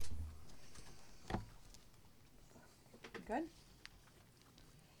Good.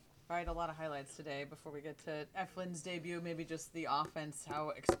 All right, a lot of highlights today. Before we get to Eflin's debut, maybe just the offense. How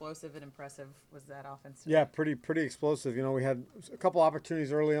explosive and impressive was that offense today? Yeah, pretty explosive. You know, we had a couple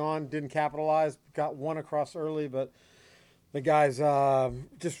opportunities early on, didn't capitalize, got one across early, but the guys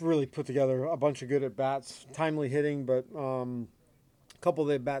just really put together a bunch of good at bats, timely hitting, but a couple of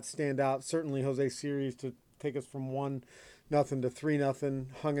the at bats stand out. Certainly, Jose Siri's to take us from 1-0 to 3-0,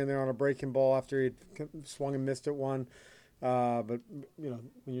 hung in there on a breaking ball after he swung and missed at one. But, you know,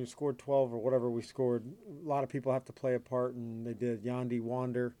 when you scored 12 or whatever we scored, a lot of people have to play a part, and they did. Yandy,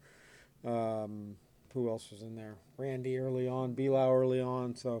 Wander, who else was in there? Randy early on, Belau early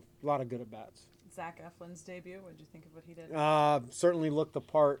on, so a lot of good at-bats. Zach Eflin's debut, what did you think of what he did? Certainly looked the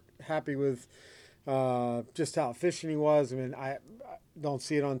part, happy with just how efficient he was. I mean, I don't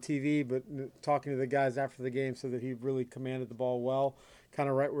see it on TV, but talking to the guys after the game said that he really commanded the ball well, kind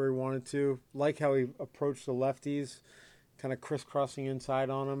of right where he wanted to. Like how he approached the lefties, kind of crisscrossing inside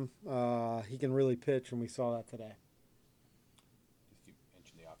on him. He can really pitch, and we saw that today. Just you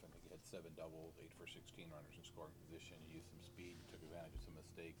mentioned the offense. He had 7 doubles, 8 for 16 runners in scoring position. He used some speed, took advantage of some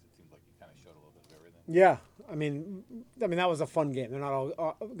mistakes. It seemed like he kind of showed a little bit of everything. Yeah, I mean that was a fun game. They're not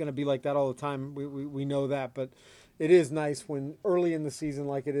all going to be like that all the time. We know that, but it is nice when early in the season,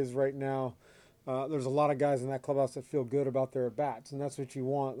 like it is right now, there's a lot of guys in that clubhouse that feel good about their at bats, and that's what you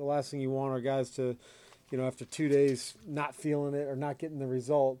want. The last thing you want are guys to, you know, after 2 days not feeling it or not getting the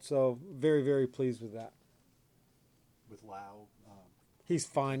result. So very pleased with that. With Lau, he's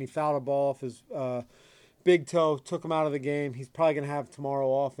fine. He fouled a ball off his big toe, took him out of the game. He's probably going to have tomorrow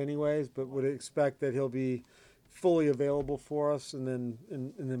off anyways, but would expect that he'll be fully available for us and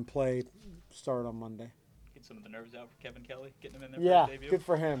then start on Monday. Get some of the nerves out for Kevin Kelly, getting him in there Yeah, for his debut. good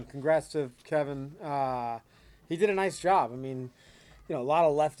for him. Congrats to Kevin. He did a nice job. I mean, you know, a lot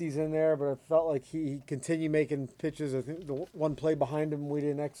of lefties in there, but it felt like he continued making pitches. I think the one play behind him we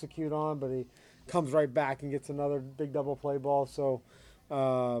didn't execute on, but he comes right back and gets another big double play ball. So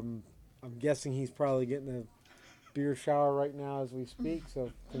I'm guessing he's probably getting a beer shower right now as we speak.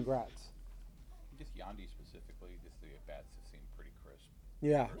 So congrats. just Yandy specifically, just the at-bats have seemed pretty crisp.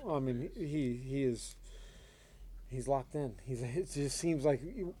 Yeah, I mean, he's locked in. It just seems like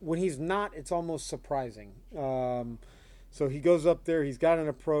when he's not, it's almost surprising. So he goes up there. He's got an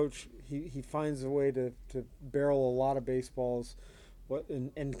approach. He finds a way to barrel a lot of baseballs,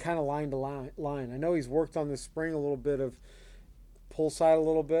 and kind of line to line. I know he's worked on this spring a little bit of pull side a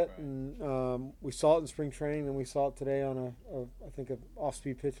little bit, right. And we saw it in spring training, and we saw it today on I think an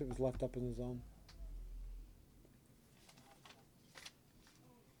off-speed pitch that was left up in the zone.